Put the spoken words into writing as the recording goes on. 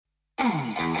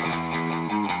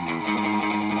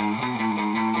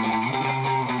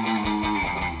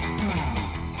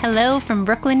Hello from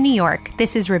Brooklyn, New York.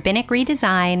 This is Rabbinic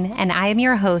Redesign, and I am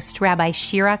your host, Rabbi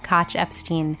Shira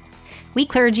Koch-Epstein. We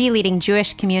clergy leading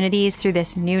Jewish communities through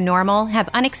this new normal have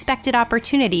unexpected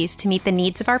opportunities to meet the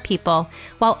needs of our people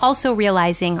while also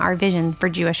realizing our vision for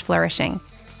Jewish flourishing.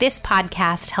 This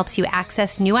podcast helps you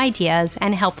access new ideas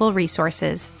and helpful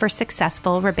resources for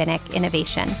successful rabbinic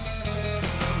innovation.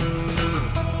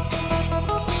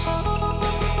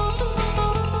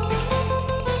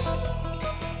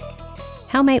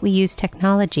 How might we use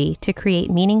technology to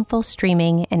create meaningful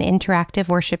streaming and interactive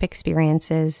worship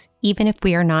experiences, even if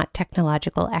we are not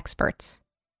technological experts?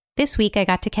 This week, I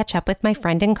got to catch up with my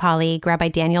friend and colleague, Rabbi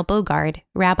Daniel Bogard,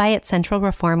 rabbi at Central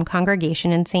Reform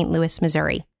Congregation in St. Louis,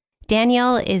 Missouri.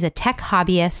 Daniel is a tech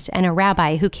hobbyist and a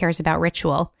rabbi who cares about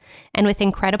ritual, and with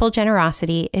incredible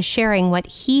generosity is sharing what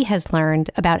he has learned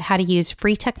about how to use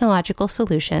free technological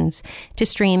solutions to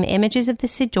stream images of the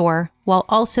Siddur while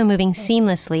also moving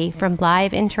seamlessly from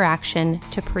live interaction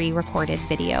to pre-recorded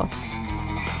video.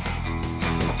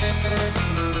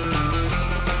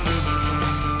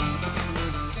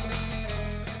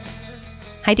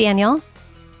 Hi, Daniel.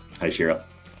 Hi, Shira.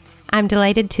 I'm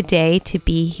delighted today to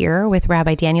be here with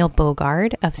Rabbi Daniel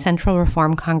Bogard of Central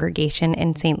Reform Congregation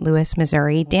in St. Louis,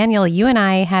 Missouri. Daniel, you and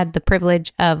I had the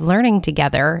privilege of learning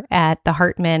together at the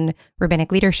Hartman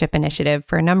Rabbinic Leadership Initiative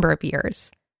for a number of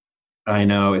years. I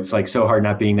know. It's like so hard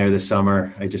not being there this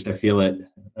summer. I feel it.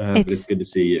 But it's good to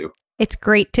see you. It's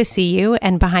great to see you.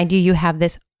 And behind you, you have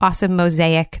this awesome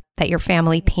mosaic that your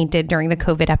family painted during the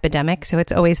COVID epidemic. So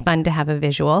it's always fun to have a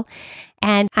visual.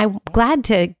 And I'm glad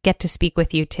to get to speak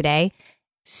with you today.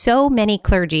 So many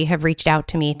clergy have reached out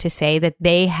to me to say that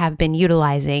they have been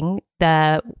utilizing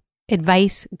the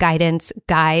advice, guidance,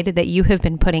 guide that you have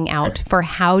been putting out for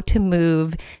how to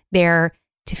move their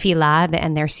tefillah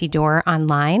and their siddur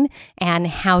online and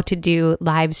how to do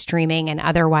live streaming and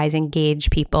otherwise engage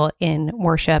people in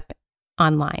worship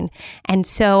online. And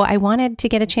so I wanted to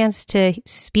get a chance to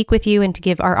speak with you and to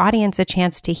give our audience a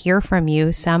chance to hear from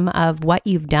you some of what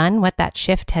you've done, what that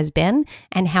shift has been,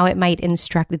 and how it might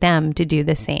instruct them to do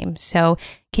the same. So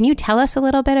can you tell us a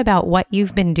little bit about what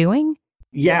you've been doing?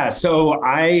 Yeah, so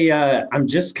I'm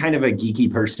just kind of a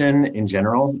geeky person in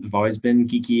general. I've always been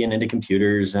geeky and into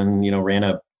computers and, ran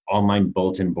a online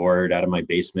bulletin board out of my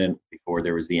basement before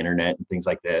there was the internet and things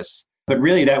like this. But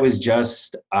really, that was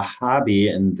just a hobby.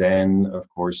 And then, of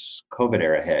course, COVID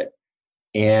era hit.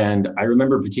 And I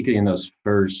remember particularly in those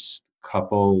first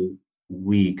couple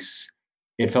weeks,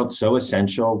 it felt so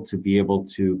essential to be able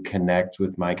to connect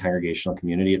with my congregational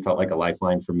community. It felt like a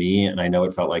lifeline for me. And I know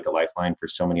it felt like a lifeline for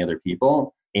so many other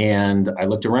people. And I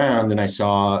looked around and I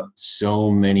saw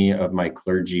so many of my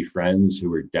clergy friends who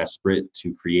were desperate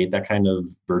to create that kind of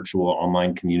virtual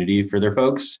online community for their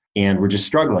folks. And we're just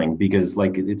struggling because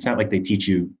it's not like they teach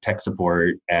you tech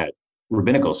support at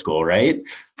rabbinical school, right?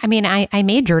 I mean, I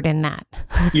majored in that.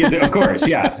 Yeah, of course.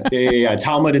 Yeah.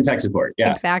 Talmud and tech support.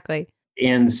 Yeah, exactly.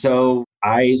 And so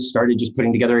I started just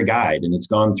putting together a guide, and it's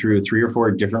gone through 3 or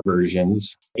 4 different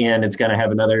versions, and it's going to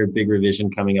have another big revision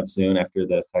coming up soon after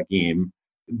the Chagim.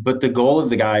 But the goal of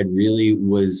the guide really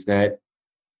was that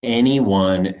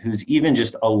anyone who's even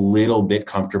just a little bit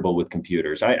comfortable with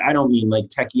computers, I don't mean like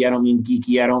techie, I don't mean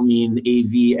geeky, I don't mean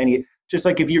AV, just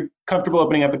like if you're comfortable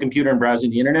opening up a computer and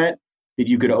browsing the internet, that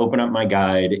you could open up my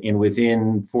guide and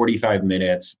within 45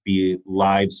 minutes be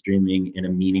live streaming in a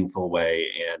meaningful way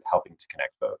and helping to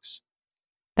connect folks.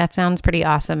 That sounds pretty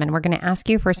awesome. And we're going to ask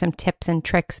you for some tips and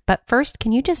tricks. But first,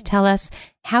 can you just tell us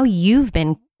how you've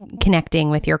been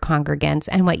connecting with your congregants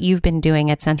and what you've been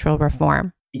doing at Central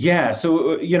Reform? Yeah.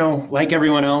 So, like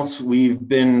everyone else, we've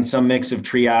been some mix of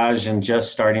triage and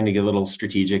just starting to get a little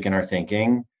strategic in our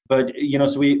thinking. But,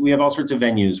 so we have all sorts of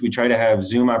venues. We try to have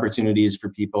Zoom opportunities for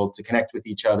people to connect with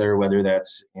each other, whether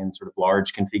that's in sort of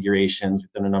large configurations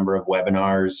within a number of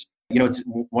webinars. It's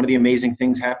one of the amazing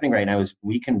things happening right now is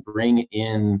we can bring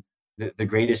in the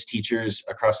greatest teachers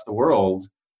across the world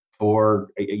for,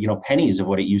 pennies of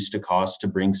what it used to cost to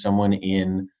bring someone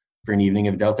in for an evening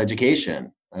of adult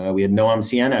education. We had Noam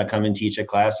Sienna come and teach a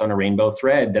class on a rainbow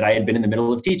thread that I had been in the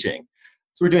middle of teaching.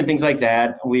 So we're doing things like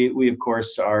that. We of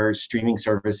course, are streaming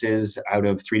services out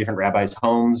of 3 different rabbis'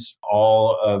 homes.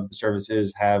 All of the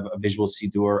services have a visual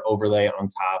Siddur overlay on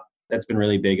top. That's been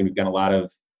really big, and we've got a lot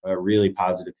of really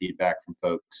positive feedback from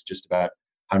folks just about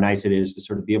how nice it is to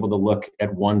sort of be able to look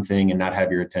at one thing and not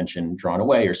have your attention drawn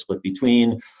away or split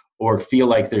between, or feel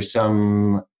like there's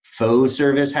some faux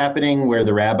service happening where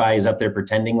the rabbi is up there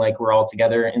pretending like we're all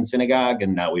together in synagogue,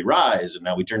 and now we rise, and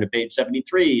now we turn to page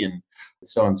 73, and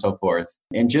so on and so forth.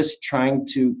 And just trying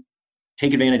to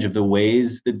take advantage of the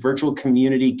ways that virtual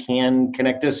community can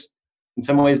connect us in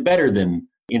some ways better than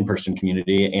in-person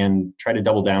community, and try to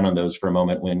double down on those for a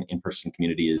moment when in-person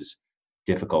community is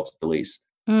difficult at the least.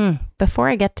 Before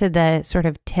I get to the sort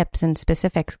of tips and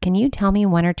specifics, can you tell me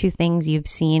one or two things you've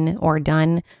seen or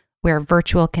done where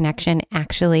virtual connection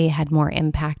actually had more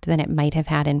impact than it might have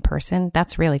had in person?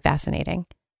 That's really fascinating.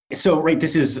 So, right,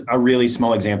 this is a really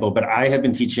small example, but I have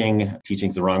been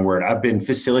teaching's the wrong word. I've been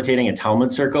facilitating a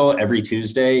Talmud circle every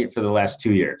Tuesday for the last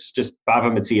 2 years, just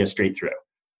Bava Metzia straight through.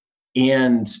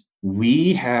 And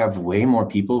we have way more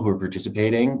people who are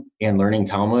participating and learning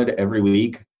Talmud every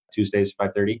week, Tuesdays,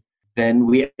 5:30, than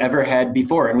we ever had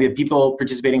before. And we have people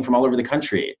participating from all over the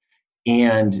country,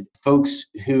 and folks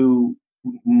who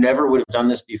never would have done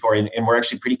this before. And we're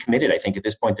actually pretty committed, I think, at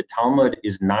this point, that Talmud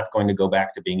is not going to go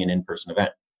back to being an in-person event.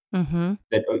 Mm-hmm.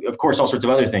 That, of course, all sorts of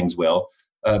other things will,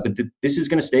 but this is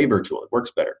going to stay virtual. It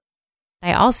works better.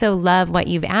 I also love what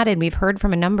you've added. We've heard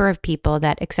from a number of people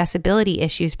that accessibility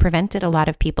issues prevented a lot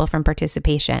of people from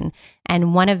participation.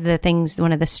 And one of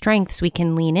the strengths we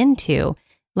can lean into,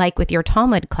 like with your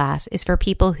Talmud class, is for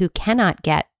people who cannot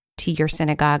get to your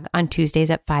synagogue on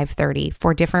Tuesdays at 5:30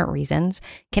 for different reasons,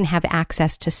 can have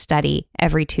access to study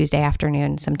every Tuesday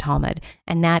afternoon some Talmud.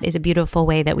 And that is a beautiful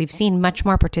way that we've seen much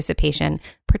more participation,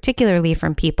 particularly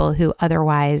from people who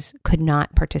otherwise could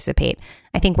not participate.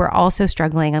 I think we're also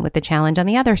struggling with the challenge on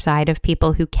the other side of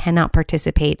people who cannot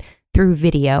participate through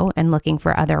video and looking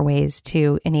for other ways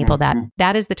to enable that.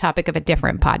 That is the topic of a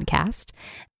different podcast.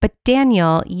 But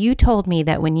Daniel, you told me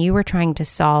that when you were trying to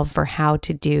solve for how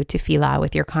to do tefillah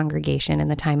with your congregation in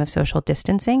the time of social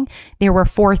distancing, there were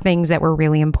 4 things that were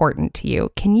really important to you.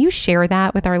 Can you share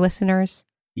that with our listeners?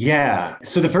 Yeah.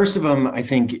 So the first of them, I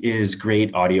think, is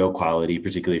great audio quality,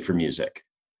 particularly for music.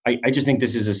 I just think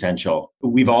this is essential.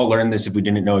 We've all learned this if we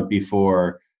didn't know it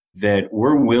before, that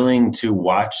we're willing to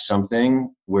watch something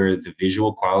where the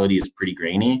visual quality is pretty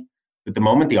grainy, but the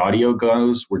moment the audio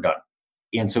goes, we're done.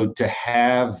 And so to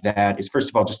have that is, first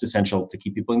of all, just essential to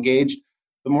keep people engaged,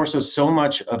 but more so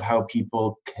much of how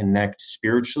people connect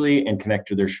spiritually and connect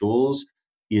to their shuls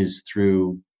is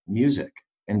through music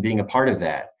and being a part of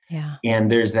that. Yeah. And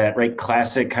there's that, right,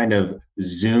 classic kind of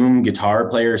Zoom guitar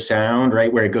player sound,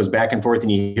 right, where it goes back and forth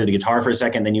and you hear the guitar for a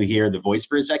second, then you hear the voice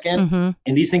for a second. Mm-hmm.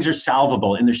 And these things are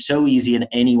solvable and they're so easy and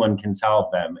anyone can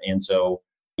solve them. And so,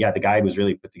 yeah, the guide was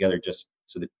really put together just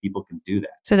so that people can do that.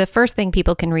 So the first thing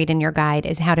people can read in your guide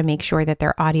is how to make sure that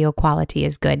their audio quality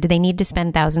is good. Do they need to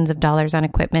spend thousands of dollars on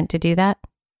equipment to do that?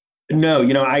 No,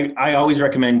 I always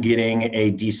recommend getting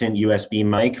a decent USB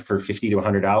mic for $50 to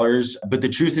 $100. But the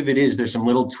truth of it is there's some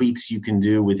little tweaks you can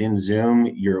do within Zoom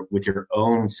with your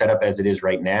own setup as it is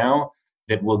right now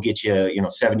that will get you,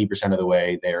 70% of the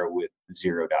way there with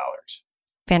 $0.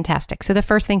 Fantastic. So the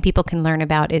first thing people can learn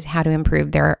about is how to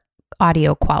improve their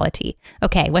audio quality.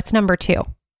 Okay, what's number 2?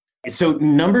 So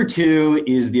number 2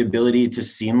 is the ability to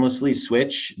seamlessly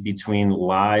switch between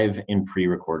live and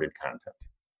pre-recorded content.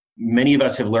 Many of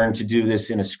us have learned to do this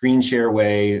in a screen share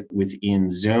way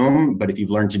within Zoom, but if you've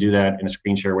learned to do that in a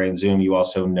screen share way in Zoom, you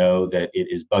also know that it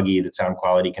is buggy, that sound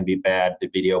quality can be bad, the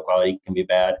video quality can be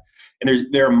bad. And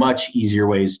there are much easier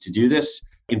ways to do this.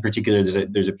 In particular,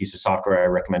 there's a piece of software I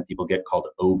recommend people get called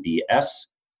OBS.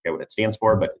 I forget what it stands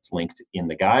for, but it's linked in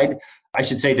the guide. I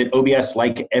should say that OBS,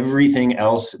 like everything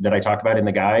else that I talk about in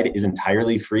the guide, is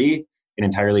entirely free and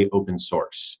entirely open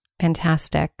source.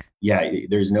 Fantastic. Yeah,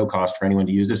 there's no cost for anyone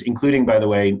to use this, including, by the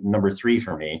way, number 3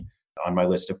 for me on my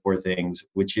list of 4 things,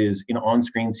 which is an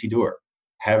on-screen Siddur.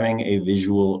 Having a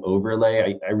visual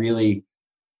overlay,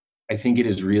 I think it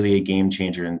is really a game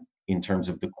changer in terms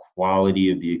of the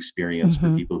quality of the experience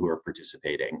for people who are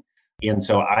participating. And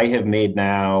so I have made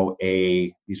now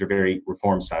these are very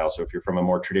reform style. So if you're from a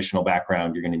more traditional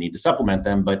background, you're going to need to supplement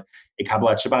them, but a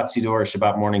Kabbalat Shabbat Siddur,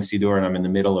 Shabbat morning Siddur, and I'm in the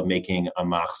middle of making a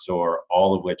Machzor,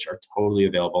 all of which are totally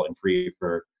available and free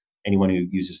for anyone who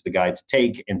uses the guide to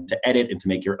take and to edit and to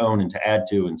make your own and to add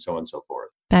to and so on and so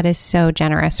forth. That is so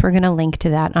generous. We're going to link to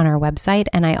that on our website.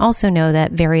 And I also know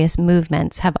that various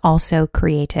movements have also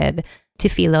created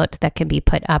tefillot that can be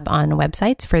put up on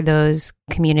websites for those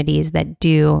communities that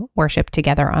do worship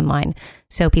together online.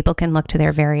 So people can look to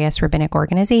their various rabbinic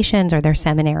organizations or their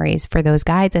seminaries for those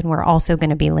guides. And we're also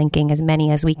going to be linking as many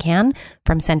as we can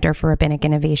from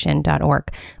centerforrabbinicinnovation.org.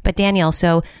 But Daniel,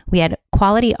 so we had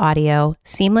quality audio,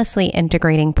 seamlessly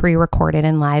integrating pre-recorded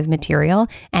and live material,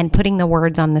 and putting the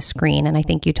words on the screen. And I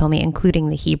think you told me including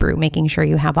the Hebrew, making sure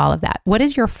you have all of that. What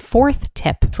is your 4th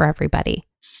tip for everybody?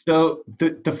 So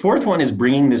the fourth one is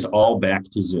bringing this all back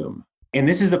to Zoom. And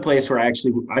this is the place where I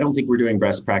don't think we're doing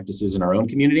best practices in our own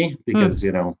community because,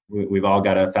 we've all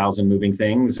got 1,000 moving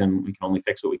things and we can only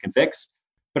fix what we can fix.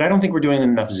 But I don't think we're doing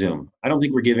enough Zoom. I don't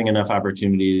think we're giving enough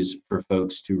opportunities for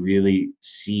folks to really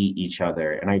see each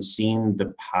other. And I've seen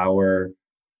the power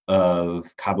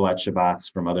of Kabbalat Shabbats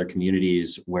from other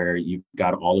communities where you've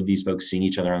got all of these folks seeing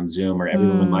each other on Zoom or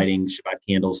everyone lighting Shabbat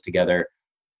candles together.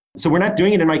 So we're not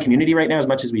doing it in my community right now as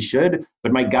much as we should,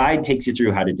 but my guide takes you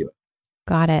through how to do it.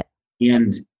 Got it.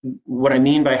 And what I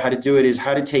mean by how to do it is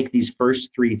how to take these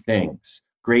first three things: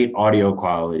 great audio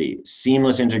quality,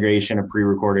 seamless integration of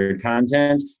pre-recorded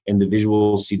content, and the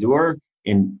visual Siddur,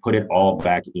 and put it all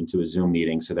back into a Zoom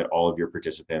meeting so that all of your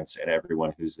participants and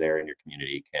everyone who's there in your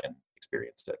community can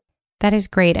experience it. That is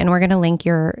great. And we're going to link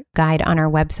your guide on our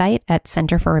website at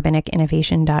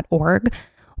centerforrabbinicinnovation.org.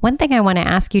 One thing I want to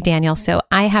ask you, Daniel, so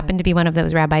I happen to be one of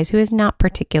those rabbis who is not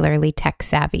particularly tech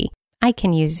savvy. I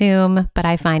can use Zoom, but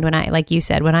I find like you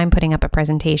said, when I'm putting up a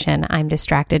presentation, I'm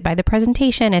distracted by the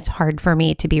presentation. It's hard for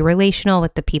me to be relational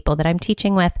with the people that I'm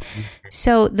teaching with.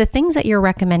 So the things that you're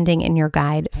recommending in your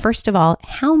guide, first of all,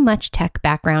 how much tech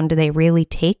background do they really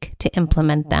take to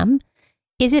implement them?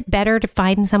 Is it better to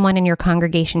find someone in your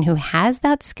congregation who has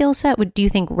that skill set? Do you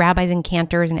think rabbis and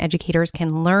cantors and educators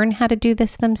can learn how to do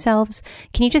this themselves?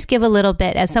 Can you just give a little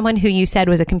bit, as someone who you said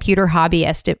was a computer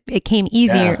hobbyist, it came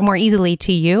more easily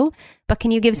to you, but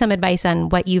can you give some advice on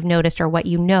what you've noticed or what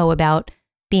you know about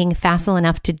being facile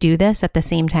enough to do this at the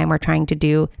same time we're trying to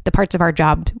do the parts of our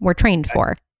job we're trained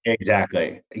for?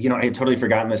 Exactly. I had totally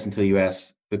forgotten this until you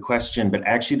asked the question, but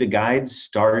actually the guide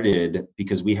started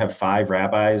because we have 5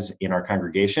 rabbis in our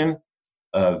congregation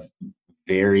of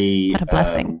very, what a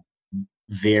blessing.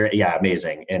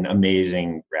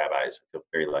 Amazing rabbis. I feel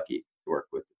very lucky to work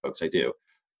with the folks I do,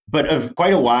 but of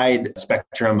quite a wide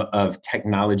spectrum of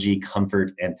technology,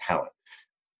 comfort, and talent.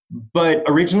 But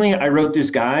originally I wrote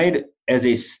this guide as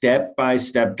a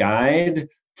step-by-step guide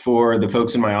for the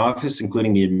folks in my office,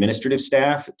 including the administrative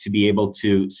staff, to be able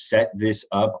to set this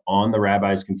up on the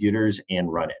rabbi's computers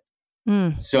and run it.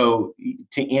 So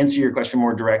to answer your question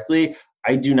more directly,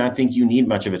 I do not think you need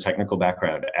much of a technical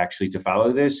background actually to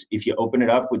follow this. If you open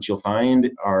it up, what you'll find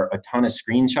are a ton of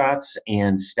screenshots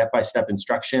and step-by-step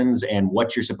instructions and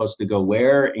what you're supposed to go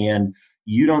where. And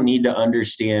you don't need to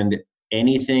understand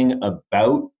anything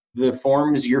about the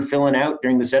forms you're filling out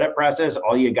during the setup process.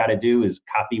 All you got to do is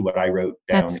copy what I wrote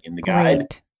down in the guide.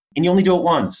 And you only do it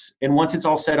once. And once it's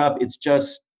all set up, it's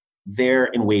just there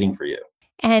and waiting for you.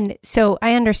 And so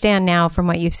I understand now from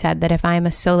what you've said that if I'm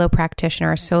a solo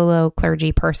practitioner, a solo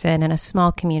clergy person in a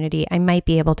small community, I might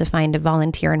be able to find a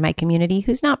volunteer in my community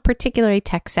who's not particularly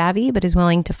tech savvy, but is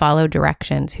willing to follow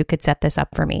directions, who could set this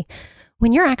up for me.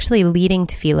 When you're actually leading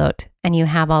tefillot and you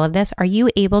have all of this, are you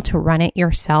able to run it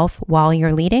yourself while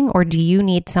you're leading, or do you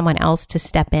need someone else to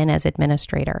step in as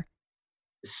administrator?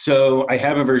 So I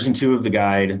have a version 2 of the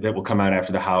guide that will come out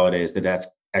after the holidays that's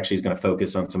actually is going to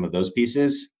focus on some of those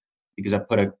pieces, because I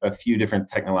put a few different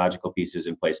technological pieces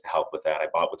in place to help with that. I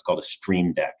bought what's called a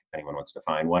stream deck. If anyone wants to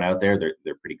find one out there,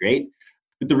 they're pretty great.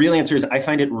 But the real answer is I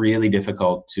find it really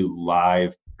difficult to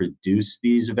live produce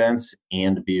these events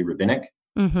and be rabbinic.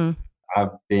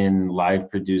 I've been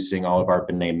live producing all of our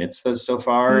B'nai Mitzvahs so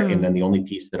far. And then the only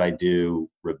piece that I do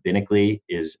rabbinically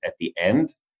is at the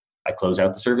end. I close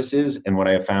out the services. And what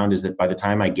I have found is that by the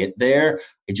time I get there,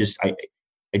 I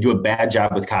do a bad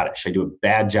job with Kaddish. I do a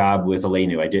bad job with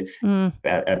Aleinu.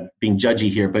 I'm being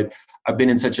judgy here, but I've been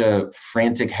in such a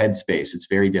frantic headspace. It's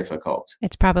very difficult.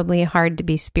 It's probably hard to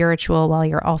be spiritual while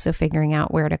you're also figuring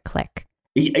out where to click.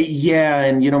 Yeah.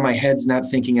 And, my head's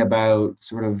not thinking about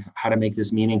sort of how to make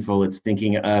this meaningful. It's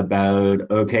thinking about,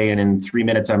 okay, and in 3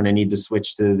 minutes, I'm going to need to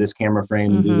switch to this camera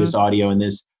frame and do this audio and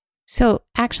this. So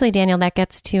actually, Daniel, that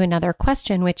gets to another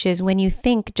question, which is when you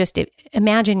think, just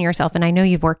imagine yourself, and I know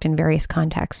you've worked in various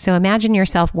contexts. So imagine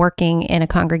yourself working in a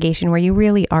congregation where you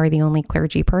really are the only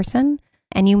clergy person,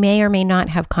 and you may or may not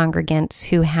have congregants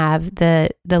who have the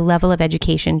level of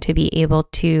education to be able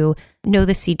to know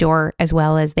the Siddur as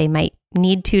well as they might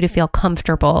need to feel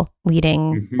comfortable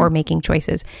leading or making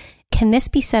choices. Can this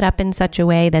be set up in such a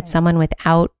way that someone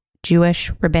without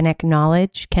Jewish rabbinic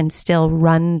knowledge can still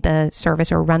run the service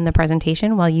or run the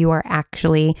presentation while you are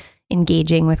actually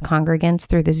engaging with congregants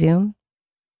through the Zoom?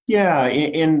 Yeah,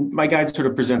 and my guide sort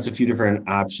of presents a few different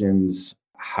options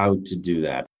how to do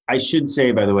that. I should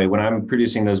say, by the way, when I'm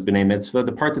producing those B'nai Mitzvah,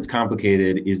 the part that's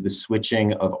complicated is the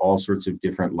switching of all sorts of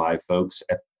different live folks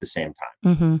at the same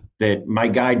time. That my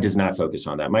guide does not focus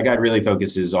on that. My guide really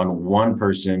focuses on one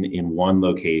person in one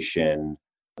location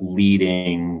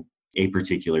leading a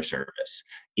particular service.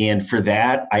 And for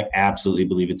that, I absolutely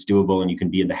believe it's doable and you can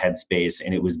be in the headspace,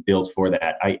 and it was built for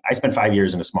that. I spent 5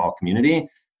 years in a small community,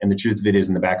 and the truth of it is,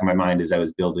 in the back of my mind as I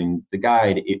was building the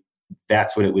guide,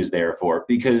 that's what it was there for.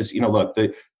 Because, look,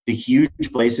 the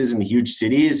huge places and the huge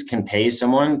cities can pay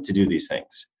someone to do these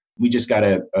things. We just got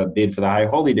a bid for the High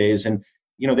Holy Days, and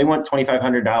they want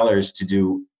 $2,500 to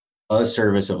do a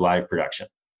service of live production.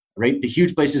 Right? The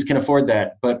huge places can afford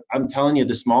that. But I'm telling you,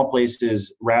 the small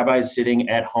places, rabbis sitting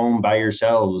at home by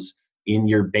yourselves in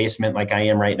your basement like I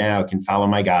am right now, can follow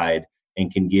my guide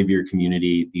and can give your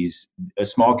community, a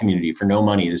small community, for no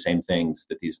money, the same things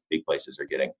that these big places are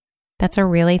getting. That's a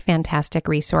really fantastic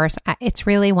resource. It's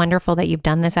really wonderful that you've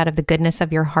done this out of the goodness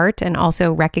of your heart and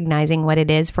also recognizing what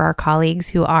it is for our colleagues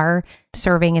who are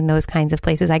serving in those kinds of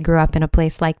places. I grew up in a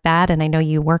place like that, and I know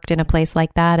you worked in a place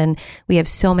like that. And we have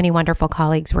so many wonderful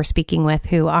colleagues we're speaking with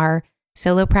who are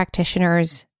solo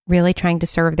practitioners, really trying to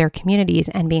serve their communities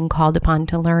and being called upon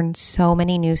to learn so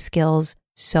many new skills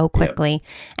so quickly. Yep.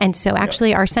 And so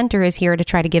actually our center is here to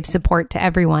try to give support to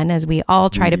everyone as we all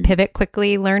try to pivot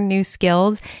quickly, learn new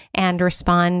skills, and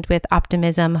respond with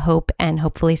optimism, hope, and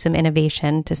hopefully some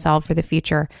innovation to solve for the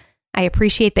future. I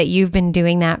appreciate that you've been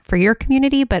doing that for your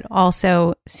community, but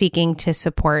also seeking to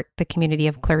support the community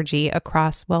of clergy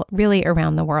across, really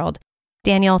around the world.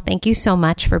 Daniel, thank you so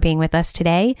much for being with us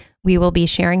today. We will be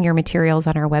sharing your materials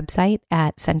on our website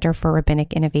at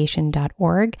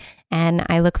centerforrabbinicinnovation.org, and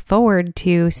I look forward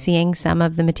to seeing some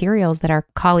of the materials that our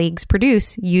colleagues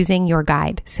produce using your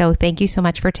guide. So thank you so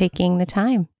much for taking the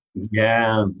time.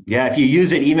 Yeah. If you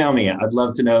use it, email me. I'd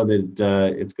love to know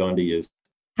that it's going to use.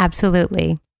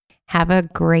 Absolutely. Have a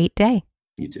great day.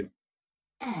 You too.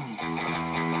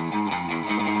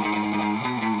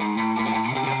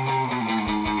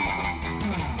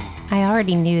 I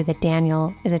already knew that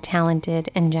Daniel is a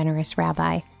talented and generous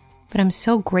rabbi, but I'm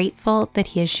so grateful that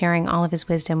he is sharing all of his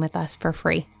wisdom with us for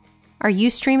free. Are you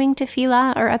streaming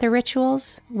tefillah or other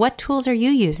rituals? What tools are you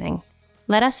using?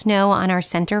 Let us know on our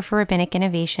Center for Rabbinic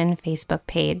Innovation Facebook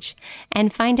page,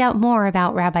 and find out more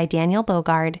about Rabbi Daniel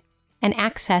Bogard and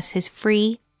access his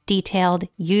free, detailed,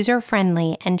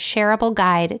 user-friendly, and shareable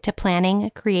guide to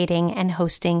planning, creating, and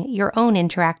hosting your own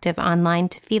interactive online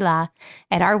tefillah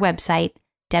at our website,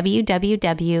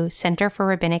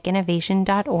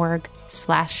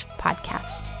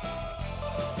 www.centerforrabbinicinnovation.org/podcast.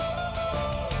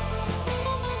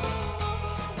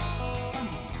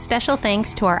 Special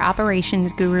thanks to our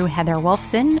operations guru Heather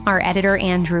Wolfson, our editor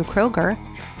Andrew Kroger,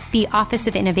 the Office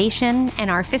of Innovation,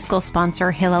 and our fiscal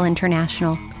sponsor Hillel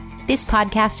International. This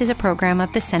podcast is a program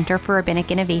of the Center for Rabbinic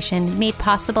Innovation made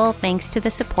possible thanks to the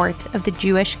support of the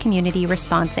Jewish Community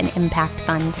Response and Impact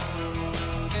Fund.